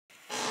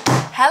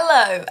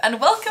Hello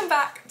and welcome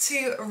back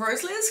to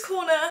Rosalia's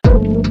Corner.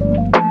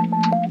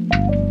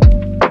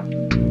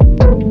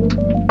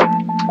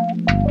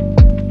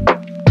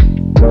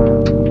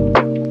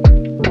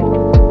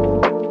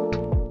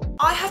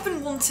 I have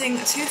been wanting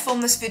to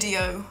film this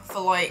video for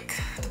like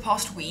the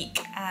past week,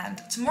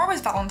 and tomorrow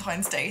is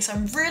Valentine's Day, so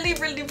I'm really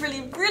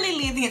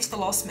leaving it to the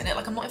last minute.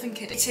 Like, I'm not even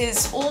kidding. It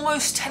is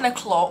almost 10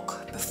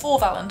 o'clock before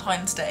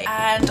Valentine's Day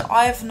and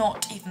I've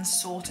not even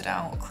sorted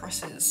out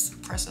Chris's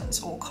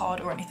presents or card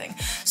or anything.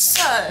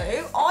 So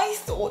I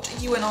thought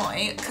you and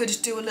I could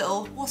do a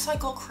little what I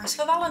got Chris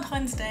for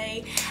Valentine's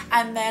Day,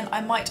 and then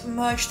I might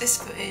merge this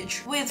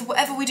footage with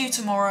whatever we do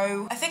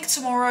tomorrow. I think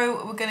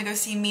tomorrow we're gonna go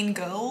see Mean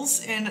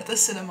Girls in the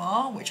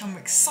cinema, which I'm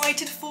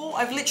excited for.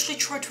 I've literally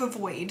tried to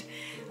avoid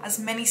as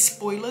many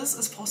spoilers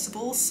as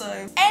possible.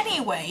 So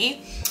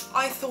anyway,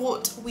 I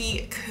thought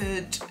we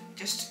could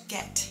just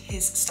get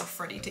his stuff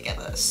ready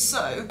together.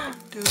 So,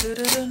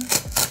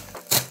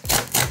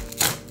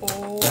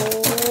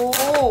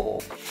 oh,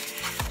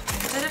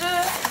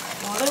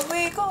 what have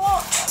we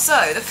got?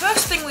 So the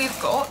first thing we've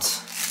got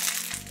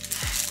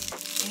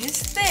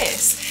is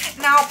this.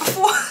 Now,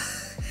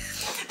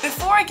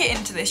 before I get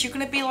into this, you're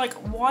gonna be like,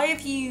 why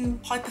have you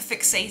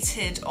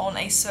hyperfixated on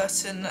a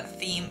certain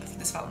theme for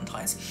this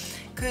Valentine's?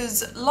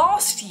 Because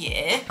last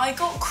year I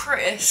got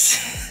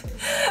Chris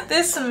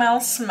this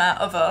mouse mat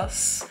of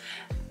us,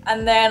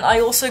 and then I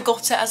also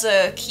got it as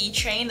a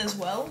keychain as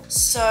well,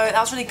 so that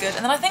was really good.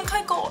 And then I think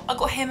I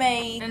got him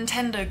a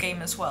Nintendo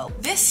game as well.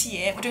 This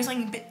year we're doing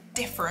something a bit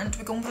different.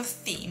 We're going with a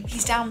theme.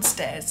 He's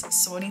downstairs,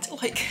 so I need to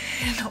like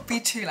not be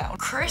too loud.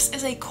 Chris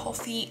is a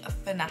coffee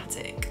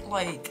fanatic.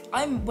 Like,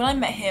 when I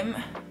met him,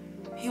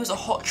 he was a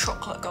hot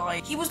chocolate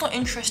guy. He was not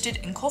interested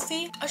in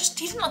coffee.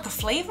 He didn't like the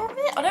flavor of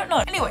it. I don't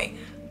know. Anyway,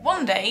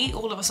 one day,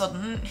 all of a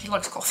sudden, he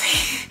likes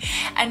coffee.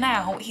 And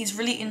now he's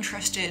really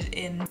interested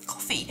in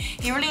coffee.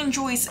 He really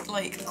enjoys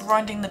like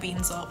grinding the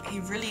beans up. He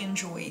really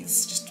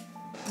enjoys just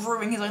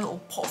brewing his own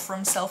little pot for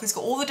himself. He's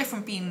got all the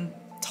different bean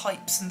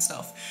types and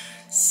stuff.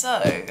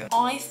 So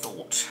I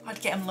thought I'd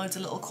get him loads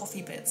of little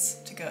coffee bits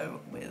to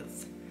go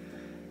with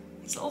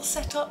his little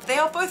setup. They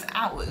are both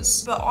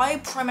ours, but I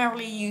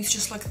primarily use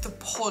just like the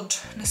pod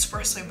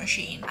Nespresso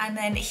machine. And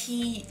then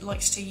he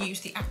likes to use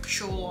the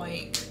actual,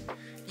 like,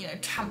 you know,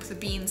 tamp the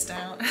beans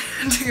down.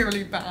 Doing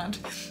really bad.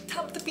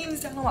 Tamp the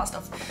beans down, all that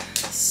stuff.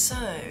 So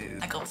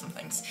I got some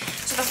things.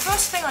 So the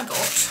first thing I got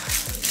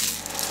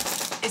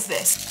is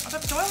this.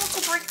 Do I want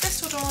to break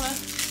this, or do I want to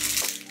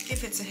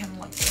give it to him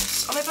like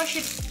this? Or maybe I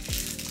should,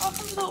 oh, it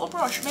comes with a little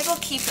brush. Maybe I'll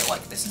keep it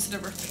like this instead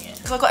of ripping it.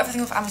 Because I got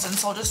everything off Amazon,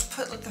 so I'll just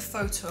put like the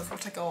photo of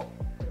what I got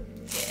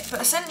here.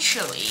 But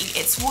essentially,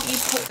 it's what you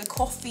put the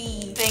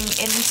coffee thing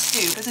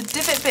into. There's a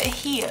divot bit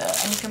here,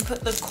 and you can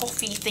put the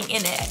coffee thing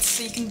in it,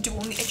 so you can do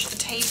on the edge of the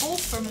table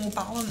for a more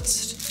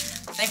balanced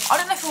thing. I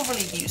don't know if he'll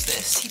really use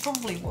this. He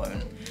probably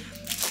won't.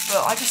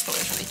 But I just thought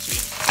it was really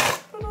cute.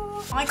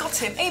 I got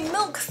him a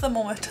milk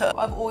thermometer.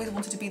 I've always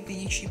wanted to be the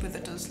YouTuber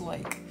that does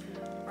like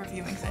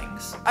reviewing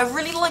things. I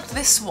really like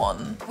this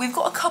one. We've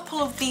got a couple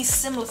of these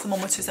similar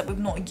thermometers that we've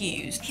not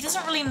used. He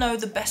doesn't really know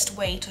the best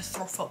way to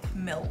froth up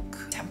milk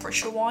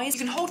temperature-wise. You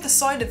can hold the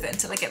side of it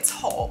until it gets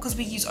hot, because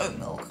we use oat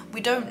milk. We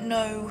don't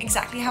know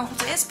exactly how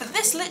hot it is, but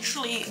this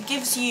literally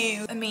gives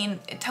you, I mean,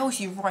 it tells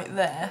you right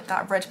there,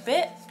 that red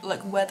bit,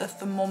 like where the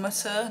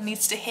thermometer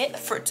needs to hit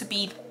for it to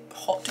be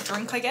hot to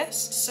drink, I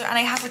guess. So, and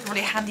I have like a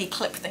really handy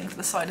clip thing for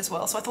the side as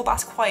well, so I thought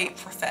that's quite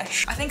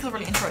profesh. I think he'll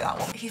really enjoy that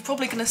one. He's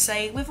probably gonna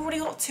say, we've already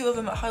got 2 of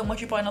them at home, why'd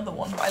you buy another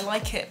one? But I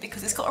like it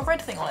because it's got a red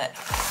thing on it.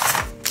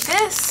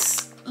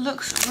 This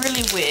looks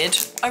really weird.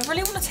 I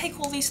really want to take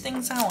all these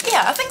things out.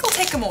 Yeah, I think I'll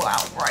take them all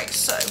out. Right,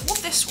 so what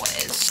this one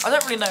is, I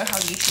don't really know how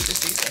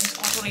YouTubers do things.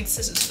 Oh, I don't need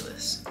scissors for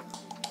this.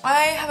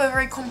 I have a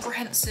very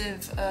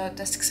comprehensive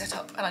desk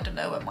setup, and I don't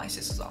know where my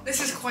scissors are. This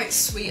is quite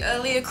sweet.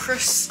 Earlier,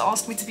 Chris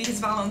asked me to be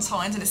his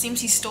Valentine's, and it seems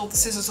he stole the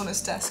scissors on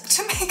his desk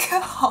to make a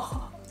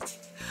heart.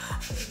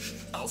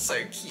 That was so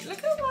cute.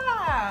 Look at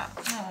that.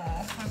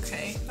 Oh,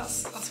 okay.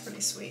 That's really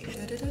sweet.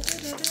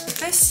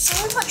 There's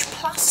so much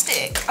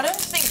plastic. I don't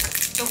think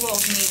the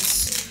world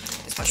needs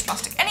this much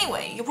plastic.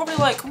 Anyway, you're probably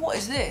like, what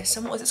is this?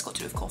 And what has this got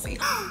to do with coffee?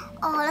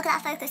 Oh, look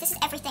at that focus. This is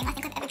everything I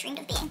think I've ever dreamed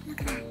of being. Look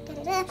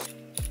at that.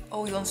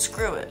 Oh, you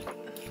unscrew it.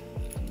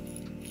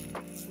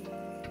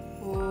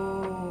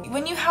 Ooh.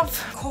 When you have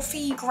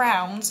coffee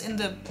grounds in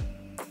the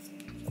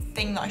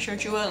thing that I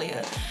showed you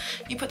earlier,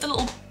 you put the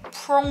little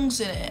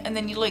prongs in it, and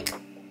then you like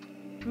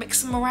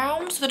mix them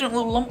around so they don't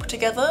all lump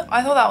together.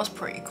 I thought that was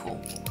pretty cool.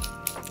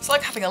 It's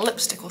like having a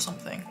lipstick or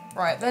something.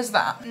 Right, there's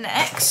that.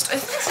 Next,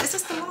 is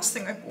this the last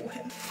thing I bought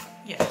him?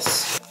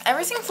 Yes.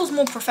 Everything feels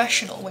more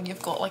professional when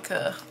you've got like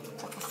a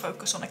proper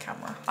focus on a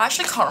camera. I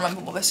actually can't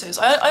remember what this is.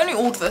 I only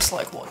ordered this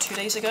like, what, 2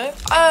 days ago?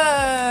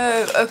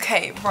 Oh,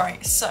 okay,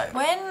 right. So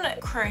when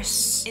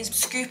Chris is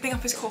scooping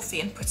up his coffee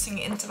and putting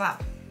it into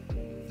that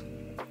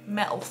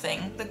metal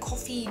thing, the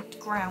coffee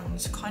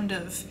grounds kind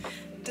of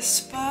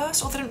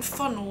disperse, or they don't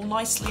funnel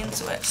nicely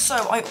into it. So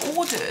I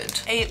ordered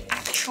an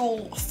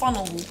actual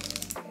funnel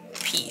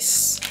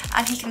piece,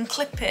 and he can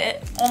clip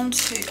it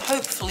onto,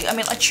 hopefully, I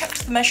mean, I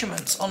checked the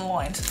measurements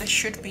online, so this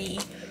should be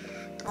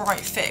the right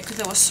fit because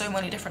there were so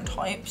many different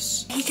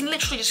types. He can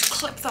literally just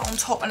clip that on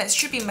top and it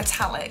should be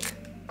metallic.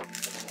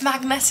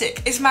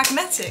 Magnetic, it's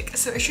magnetic,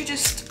 so it should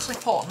just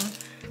clip on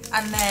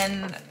and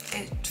then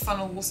it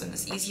funnels and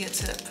it's easier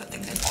to put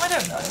things in. I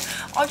don't know,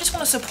 I just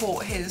want to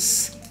support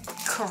his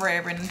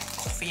career in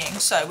coffeeing.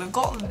 So we've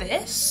got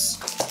this,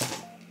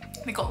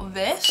 we got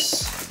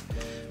this,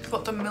 we've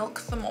got the milk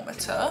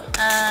thermometer,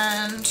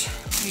 and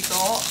we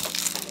got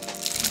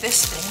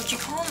this thing, which you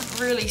can't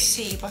really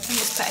see, but I think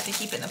it's better to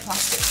keep it in the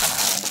plastic for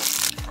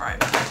now. Right,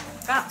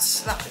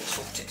 that's that bit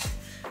sorted.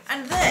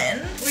 And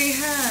then we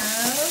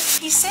have,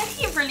 he said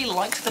he really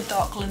liked the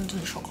dark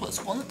London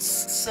chocolates once,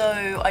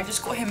 so I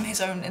just got him his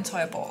own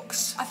entire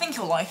box. I think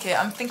he'll like it,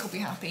 I think he'll be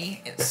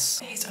happy. It's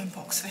his own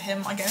box for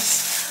him, I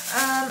guess.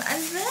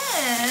 And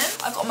then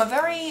I got him a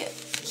very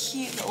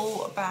cute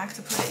little bag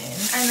to put it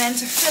in, and then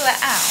to fill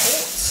it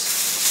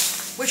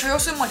out, which I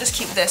also might just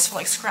keep this for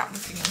like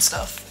scrapbooking and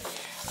stuff.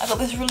 I got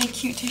this really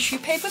cute tissue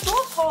paper with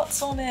love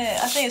hearts on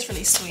it. I think it's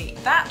really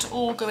sweet. That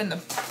all go in the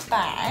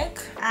bag,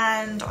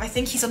 and I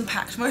think he's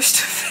unpacked most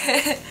of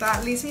it.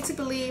 That leads me to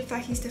believe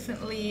that he's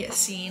definitely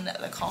seen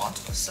the card,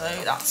 so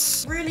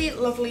that's really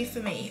lovely for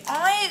me.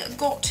 I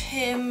got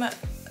him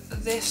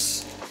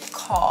this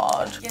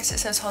card. Yes, it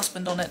says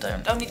husband on it,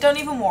 don't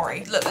even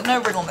worry. Look, there's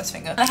no ring on this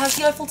finger. And it has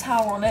the Eiffel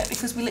Tower on it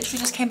because we literally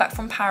just came back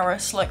from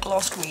Paris like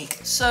last week.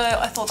 So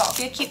I thought that would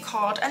be a cute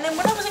card. And then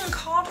when I was in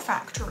Card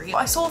Factory,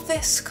 I saw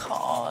this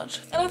card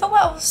and I thought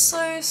that was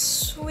so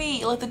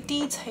sweet. Like the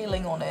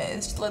detailing on it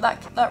is like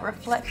that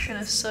reflection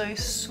is so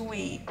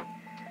sweet.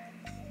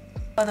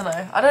 I don't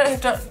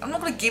know. I'm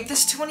not gonna give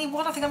this to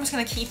anyone. I think I'm just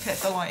gonna keep it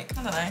for like,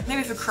 I don't know,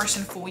 maybe for Chris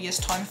in 4 years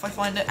time if I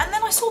find it. And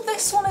then I saw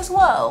this one as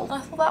well.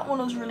 I thought that one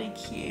was really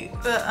cute.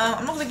 But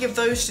I'm not gonna give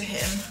those to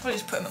him. I'll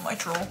just put them in my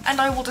drawer.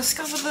 And I will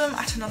discover them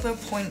at another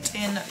point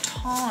in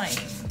time.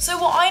 So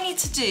what I need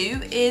to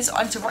do is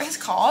I need to write his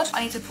card.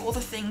 I need to put all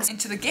the things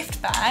into the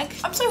gift bag.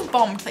 I'm so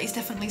bummed that he's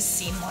definitely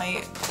seen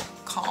my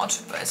card,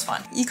 but it's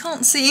fine. You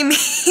can't see me.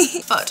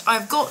 But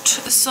I've got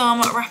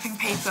some wrapping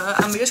paper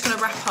and we're just gonna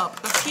wrap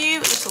up a few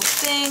little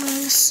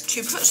things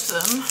to put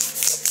them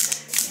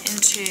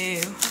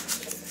into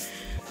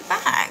the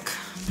bag.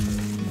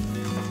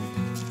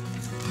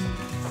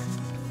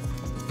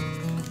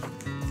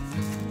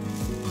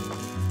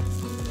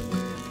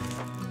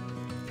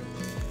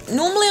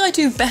 Normally I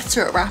do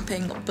better at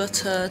wrapping, but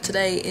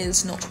today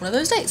is not one of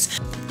those days.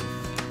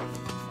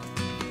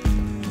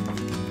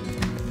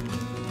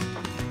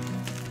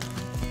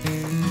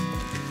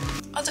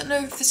 I don't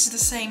know if this is the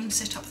same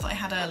setup that I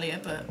had earlier,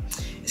 but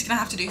it's gonna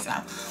have to do for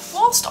now.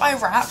 Whilst I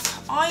wrap,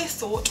 I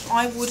thought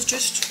I would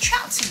just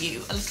chat to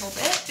you a little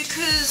bit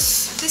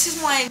because this is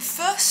my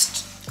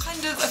first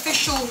kind of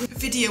official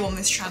video on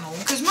this channel,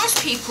 because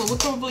most people would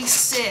probably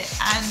sit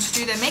and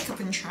do their makeup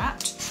and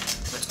chat,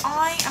 but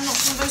I am not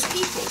one of those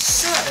people.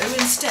 So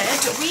instead,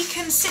 we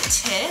can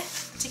sit here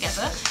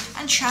together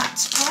and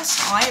chat whilst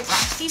I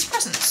wrap these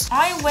presents.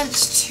 I went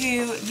to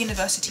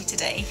university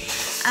today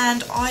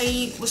and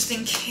I was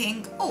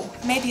thinking, oh,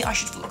 maybe I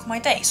should vlog my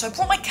day. So I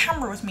brought my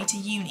camera with me to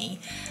uni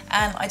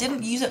and I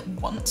didn't use it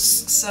once,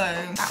 so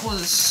that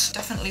was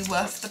definitely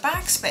worth the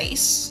bag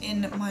space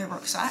in my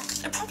rucksack.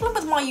 The problem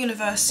with my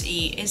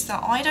university is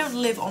that I don't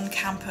live on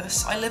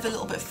campus, I live a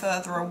little bit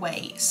further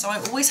away, so I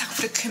always have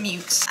to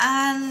commute,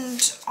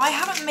 and I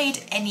haven't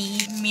made any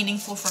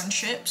meaningful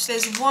friendships.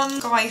 There's one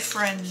guy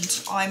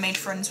friend I made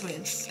friends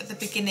with at the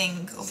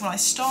beginning of when I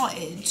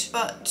started,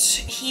 but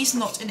he's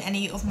not in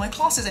any of my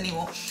classes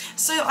anymore.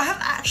 So I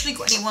haven't actually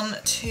got anyone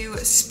to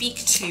speak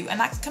to, and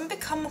that can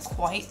become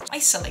quite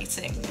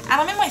isolating. And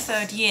I'm in my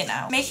third year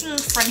now. Making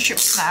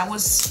friendships now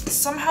was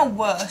somehow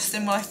worse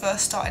than when I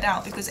first started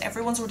out because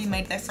everyone's already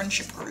made their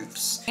friendship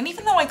groups. And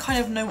even though I kind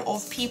of know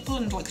of people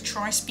and like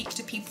try speak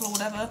to people or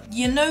whatever,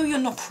 you know you're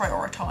not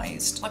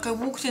prioritized. Like I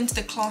walked into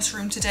the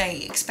classroom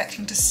today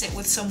expecting to sit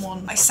with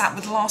someone I sat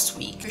with last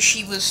week because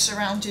she was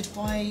surrounded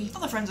by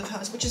other friends of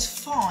hers, which is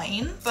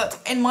fine, but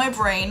in my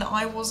brain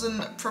I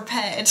wasn't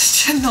prepared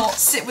to not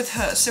sit with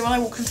her. So when I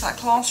walked into that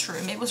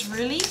classroom, it was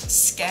really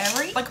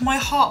scary. Like my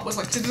heart was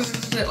like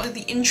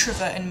the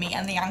introvert in me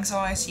and the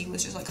anxiety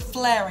was just like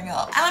flaring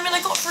up. And I mean,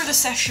 I got through the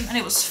session and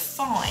it was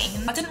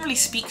fine. I didn't really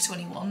speak to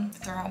anyone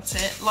throughout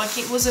it. Like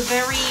it was a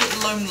very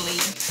lonely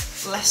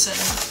lesson,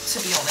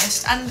 to be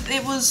honest. And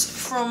it was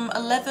from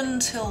 11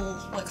 till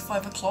like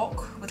 5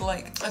 o'clock with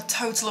like a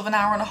total of an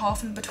hour and a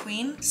half in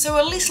between. So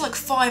at least like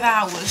 5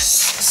 hours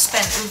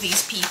spent with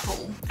these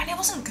people. And it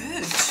wasn't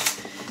good.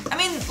 I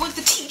mean, like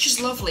the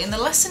teacher's lovely and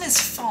the lesson is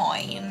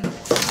fine.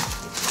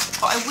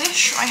 But I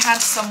wish I had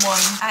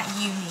someone at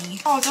uni.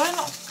 Oh, did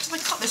Did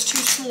I cut this too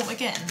small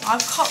again?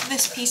 I've cut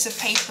this piece of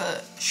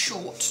paper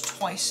short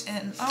twice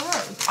in a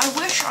row. I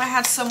wish I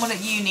had someone at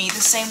uni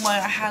the same way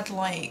I had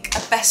like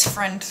a best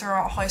friend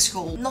throughout high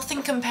school.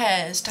 Nothing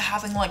compares to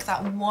having like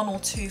that 1 or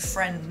 2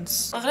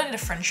 friends. I don't need a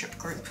friendship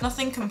group.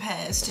 Nothing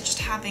compares to just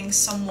having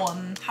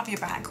someone have your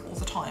back all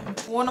the time.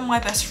 One of my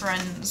best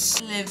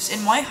friends lives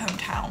in my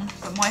hometown,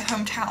 but my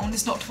hometown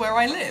is not where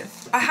I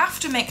live. I have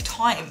to make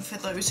time for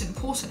those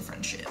important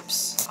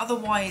friendships.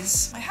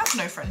 Otherwise, I have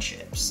no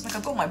friendships. Like,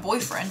 I've got my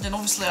boyfriend and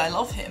obviously I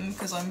love him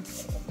because I'm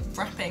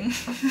wrapping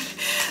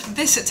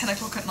this at 10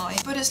 o'clock at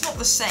night. But it's not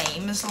the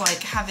same as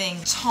like having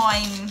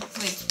time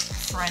with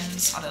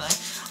friends. I don't know.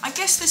 I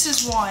guess this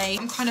is why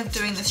I'm kind of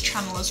doing this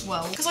channel as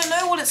well, because I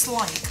know what it's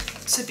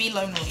like to be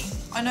lonely.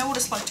 I know what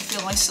it's like to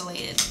feel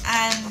isolated,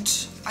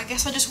 and I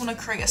guess I just want to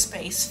create a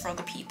space for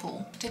other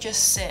people to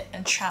just sit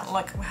and chat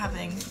like we're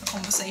having a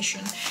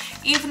conversation,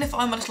 even if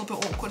I'm a little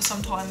bit awkward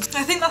sometimes.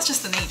 I think that's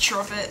just the nature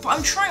of it, but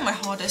I'm trying my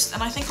hardest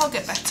and I think I'll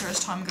get better as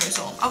time goes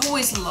on. I've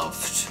always loved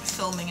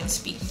filming and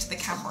speaking to the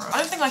camera. I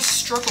don't think I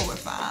struggle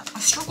with that. I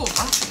struggle with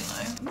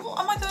rapping though. What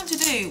am I going to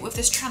do with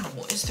this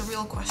channel is the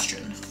real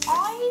question.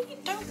 I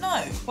don't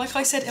know. Like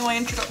I said in my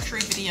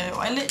introductory video,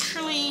 I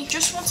literally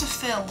just want to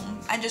film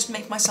and just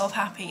make myself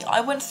happy.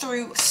 I went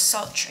through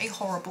such a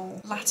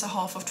horrible latter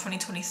half of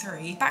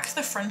 2023. Back to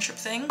the friendship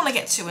thing. I want to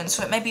get too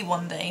into it, maybe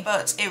one day,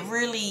 but it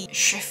really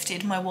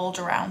shifted my world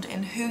around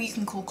in who you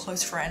can call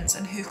close friends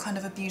and who kind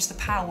of abuse the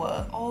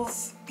power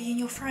of being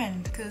your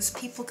friend, because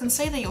people can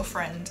say they're your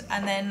friend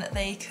and then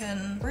they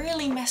can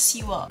really mess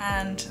you up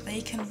and they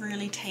can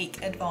really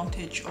take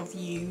advantage of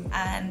you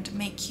and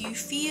make you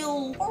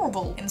feel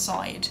horrible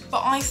inside.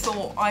 But I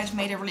thought I'd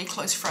made a really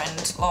close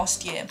friend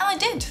last year, and I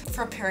did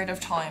for a period of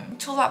time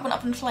until that went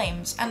up in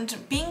flames. And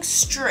being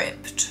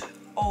stripped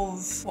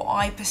of what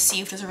I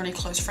perceived as a really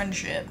close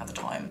friendship at the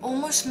time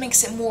almost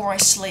makes it more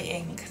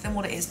isolating than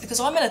what it is, because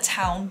I'm in a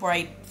town where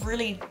I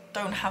really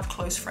don't have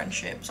close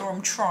friendships, or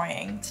I'm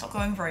trying. It's not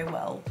going very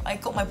well. I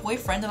got my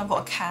boyfriend and I've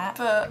got a cat,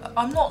 but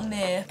I'm not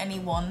near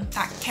anyone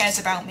that cares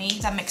about me,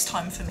 that makes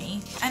time for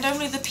me. And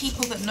only the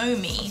people that know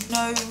me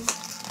know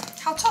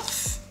how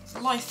tough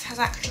life has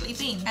actually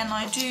been. And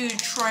I do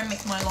try and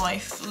make my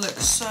life look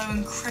so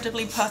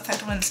incredibly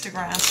perfect on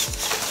Instagram.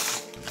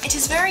 It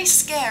is very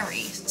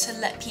scary to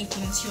let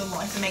people into your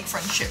life and make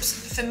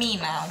friendships, for me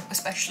now,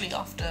 especially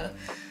after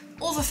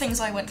all the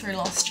things I went through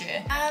last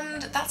year.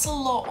 And that's a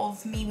lot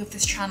of me with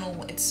this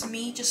channel. It's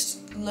me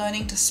just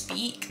learning to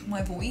speak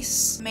my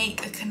voice,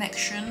 make a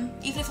connection,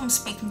 even if I'm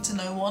speaking to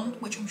no one,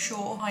 which I'm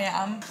sure I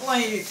am.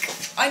 Like,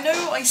 I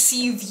know I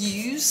see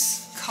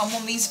views come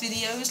on these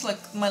videos, like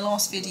my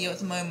last video at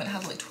the moment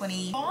had like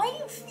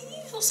 25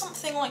 views or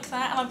something like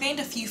that, and I've gained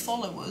a few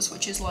followers,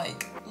 which is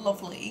like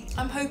lovely.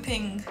 I'm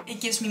hoping it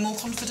gives me more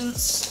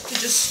confidence to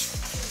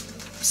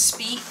just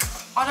speak.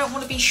 I don't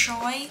want to be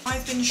shy.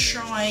 I've been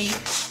shy,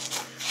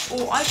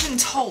 or I've been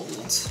told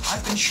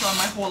I've been shy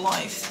my whole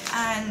life,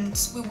 and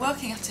we're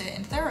working at it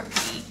in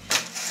therapy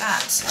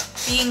that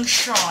being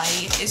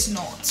shy is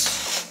not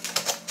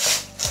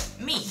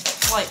me.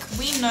 Like,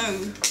 we know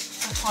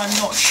that I'm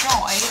not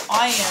shy.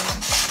 I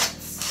am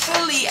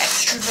fully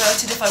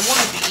extroverted if I want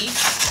to be.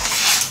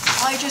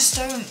 I just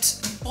don't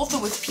bother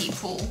with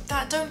people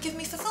that don't give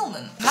me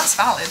fulfillment. And that's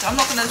valid. I'm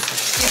not gonna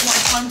give my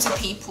time to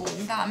people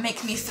that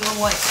make me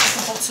feel like at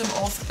the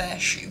bottom of their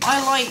shoe.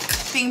 I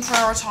like being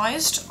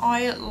prioritized.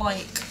 I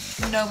like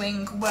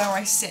knowing where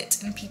I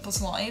sit in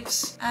people's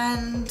lives,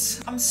 and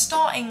I'm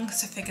starting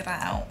to figure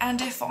that out.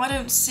 And if I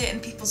don't sit in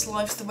people's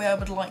lives the way I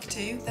would like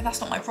to, then that's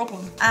not my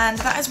problem. And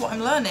that is what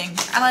I'm learning.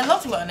 And I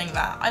love learning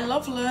that. I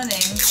love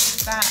learning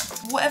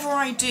that whatever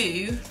I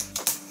do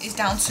is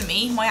down to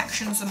me, my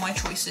actions and my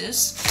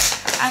choices.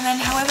 And then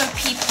however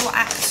people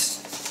act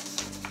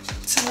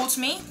towards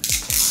me,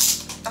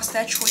 that's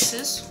their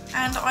choices.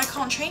 And I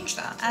can't change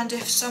that. And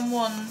if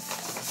someone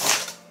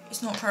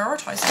is not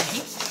prioritizing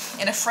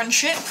me in a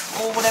friendship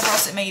or whatever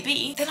else it may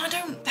be, then I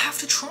don't have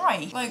to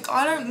try. Like,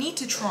 I don't need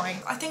to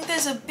try. I think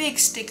there's a big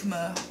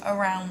stigma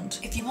around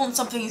if you want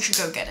something, you should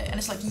go get it. And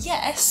it's like,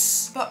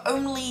 yes, but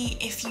only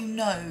if you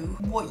know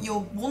what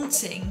you're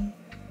wanting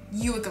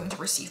you are going to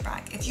receive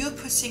back. If you're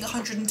putting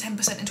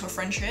 110% into a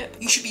friendship,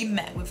 you should be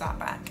met with that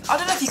back. I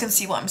don't know if you can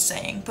see what I'm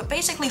saying, but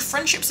basically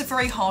friendships are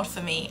very hard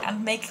for me,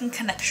 and making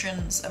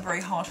connections are very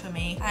hard for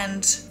me,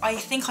 and I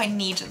think I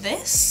need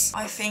this.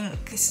 I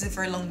think this is a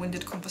very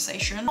long-winded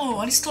conversation. Oh,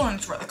 I still need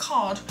to write the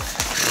card.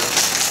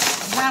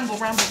 Ramble,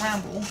 ramble,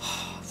 ramble.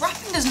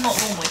 Rapping does not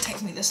normally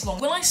take me this long.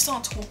 When I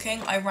start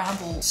talking, I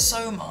ramble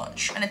so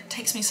much, and it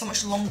takes me so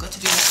much longer to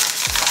do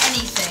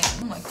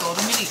anything. Oh my god,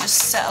 I nearly just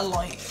set a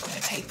light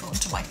paper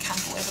onto my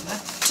candle over there.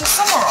 To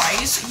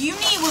summarise,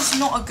 uni was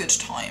not a good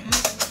time.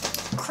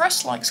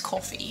 Chris likes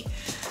coffee,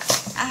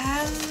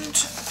 and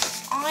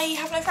I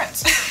have no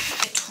friends.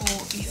 It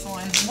will be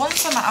fine.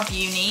 Once I'm out of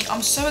uni,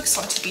 I'm so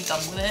excited to be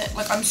done with it.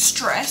 Like, I'm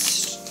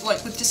stressed,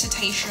 like with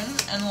dissertation,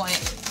 and like,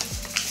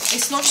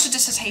 it's not just a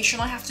dissertation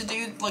I have to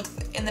do, like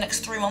in the next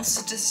 3 months,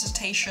 it's a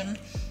dissertation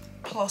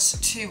plus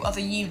 2 other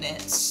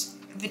units.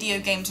 video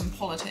games and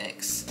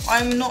politics,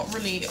 I'm not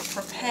really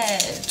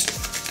prepared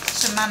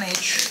to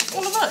manage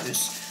all of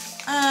those.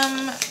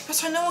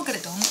 But I know I'll get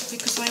it done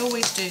because I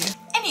always do.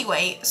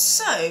 Anyway,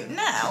 so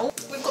now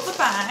we've got the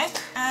bag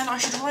and I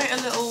should write a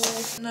little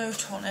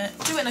note on it.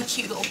 Do it in a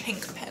cute little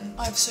pink pen.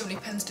 I have so many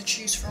pens to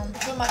choose from.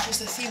 What matches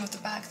the theme of the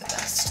bag the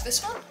best?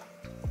 This one?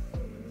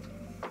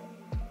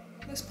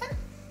 This pen?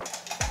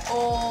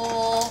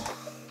 Or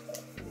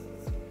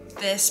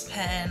this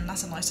pen?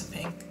 That's a nicer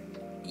pink.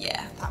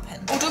 Yeah, that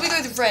pen. Or do we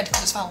go with red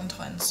because it's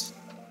Valentine's?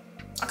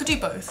 I could do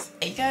both.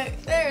 There you go.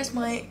 There is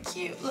my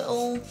cute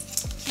little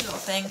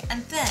thing.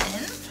 And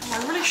then, I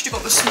really should have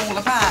got the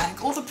smaller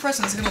bag. All the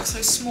presents are gonna look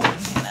so small in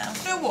here now.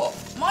 You know what?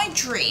 My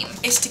dream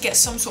is to get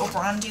some sort of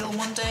brand deal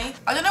one day.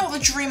 I don't know what the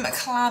dream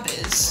collab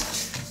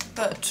is,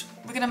 but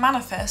we're gonna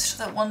manifest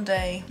that one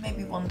day,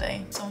 maybe one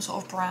day, some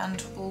sort of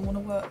brand will wanna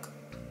work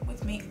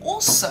with me.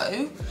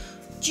 Also,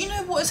 do you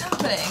know what is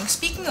happening?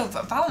 Speaking of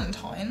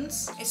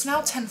Valentine's, it's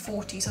now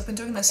 10:40, so I've been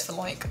doing this for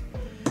like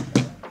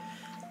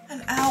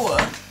an hour.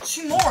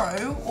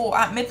 Tomorrow, or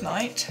at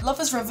midnight, Love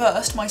Is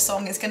Reversed, my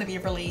song, is gonna be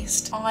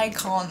released. I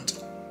can't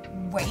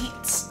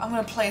wait. I'm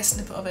gonna play a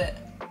snippet of it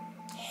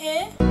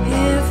here.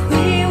 If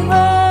we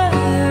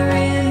were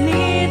in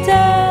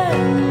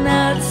Eden,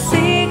 I'd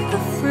seek the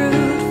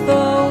fruit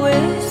for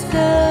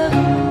wisdom.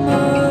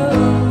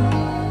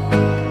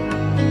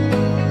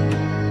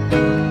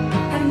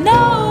 I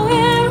know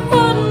it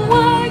wouldn't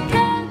work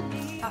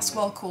out. That's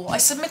well cool. I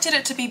submitted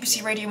it to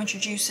BBC Radio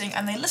Introducing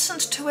and they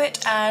listened to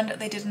it and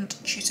they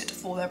didn't choose it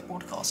for their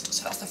broadcast.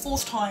 So that's the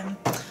 4th time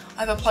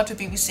I've applied for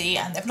BBC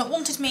and they've not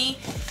wanted me,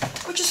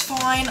 which is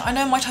fine. I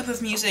know my type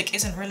of music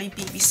isn't really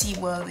BBC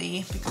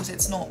worthy because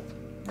it's not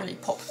really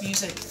pop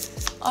music.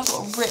 I've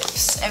got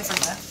riffs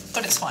everywhere,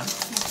 but it's fine.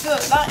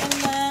 Put that in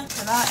there,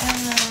 put that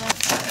in there,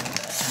 that in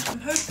there. I'm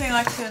hoping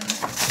I can...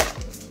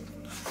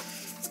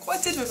 That's what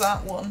I did with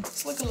that one.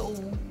 It's like a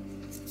little...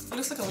 It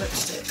looks like a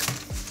lipstick.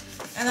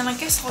 And then I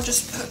guess I'll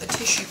just put the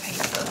tissue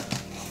paper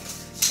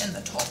in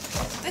the top.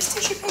 This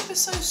tissue paper is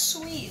so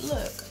sweet,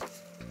 look.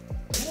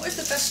 What is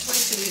the best way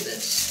to do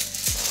this?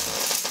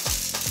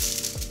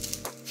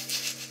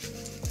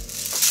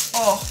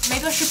 Oh,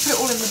 maybe I should put it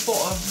all in the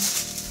bottom.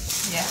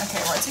 Yeah,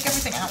 okay, right, take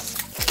everything out.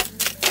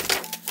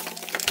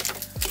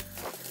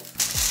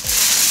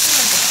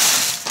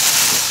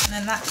 And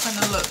then that kind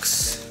of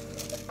looks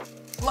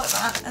like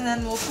that. And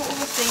then we'll put all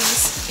the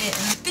things in.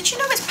 Did you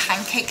know it's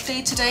Pancake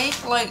Day today?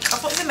 Like,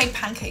 I've not even made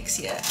pancakes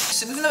yet.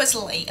 So even though it's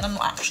late and I'm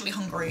not actually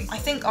hungry, I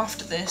think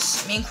after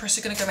this, me and Chris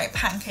are gonna go make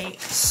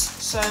pancakes.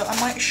 So I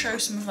might show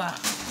some of that.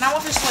 Now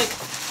I've just like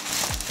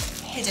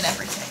hidden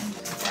everything.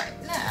 Right,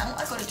 now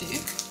I've got to do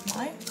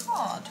my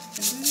card.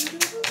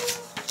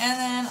 And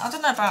then, I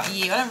don't know about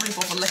you, I don't really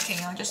bother licking,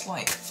 I just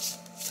like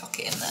tuck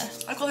it in there.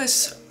 I've got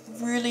this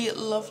really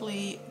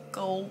lovely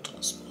gold,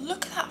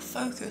 look at that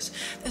focus,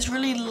 this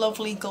really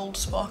lovely gold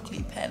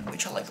sparkly pen,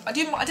 which I like. I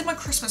did my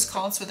Christmas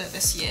cards with it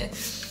this year,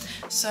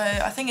 so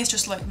I think it's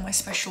just like my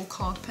special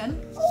card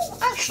pen. Oh,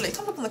 actually, it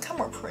comes up on the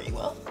camera pretty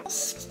well. How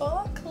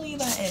sparkly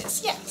that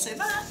is. Yeah, so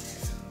that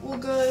will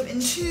go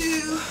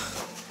into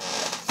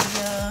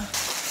the...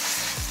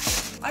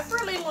 I've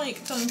really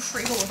like done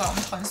pretty well with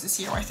Valentine's this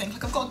year, I think.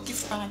 Like I've got a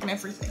gift bag and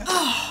everything.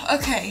 Oh,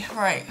 okay,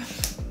 right.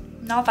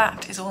 Now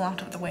that is all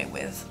out of the way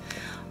with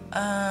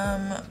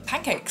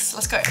pancakes.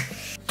 Let's go.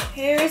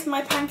 Here is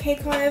my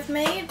pancake I have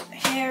made.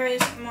 Here is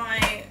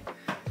my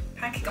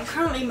pancake I'm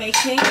currently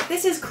making.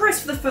 This is Chris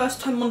for the first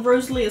time on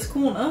Rosalia's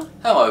Corner.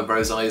 Hello,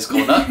 Rosalia's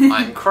Corner.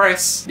 I'm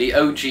Chris. The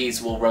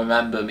OGs will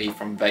remember me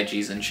from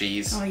Veggies and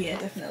Cheese. Oh yeah,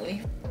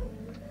 definitely.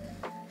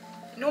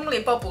 Normally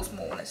it bubbles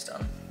more when it's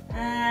done.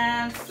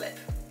 And flip.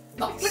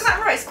 Nice. Look at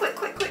that rice, quick,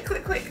 quick, quick,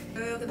 quick, quick.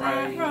 Look at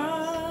Right.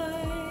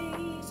 that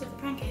rice of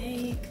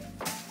pancake.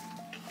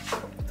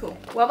 Cool.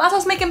 Well, that's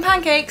us making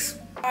pancakes.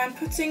 I'm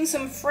putting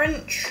some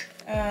French,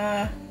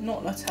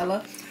 not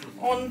Nutella,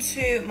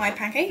 onto my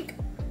pancake.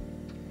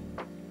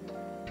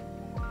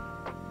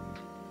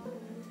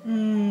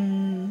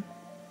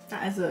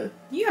 That is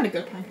you had a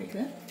good pancake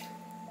there.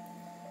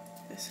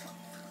 This one.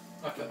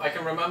 I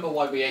can remember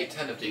why we ate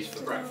 10 of these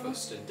for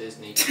breakfast in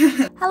Disney.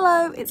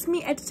 Hello, it's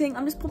me editing.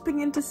 I'm just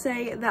popping in to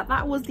say that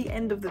that was the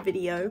end of the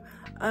video.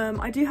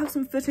 I do have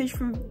some footage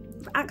from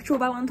actual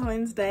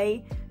Valentine's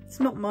Day. It's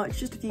not much,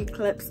 just a few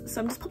clips.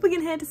 So I'm just popping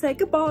in here to say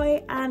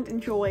goodbye and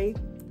enjoy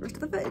the rest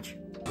of the footage.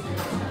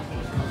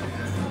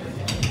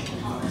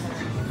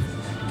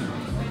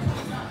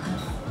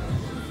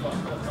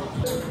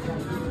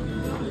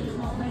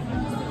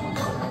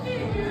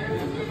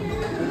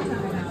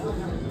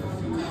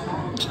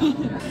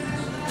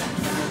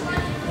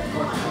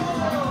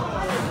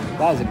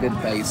 That was a good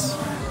face.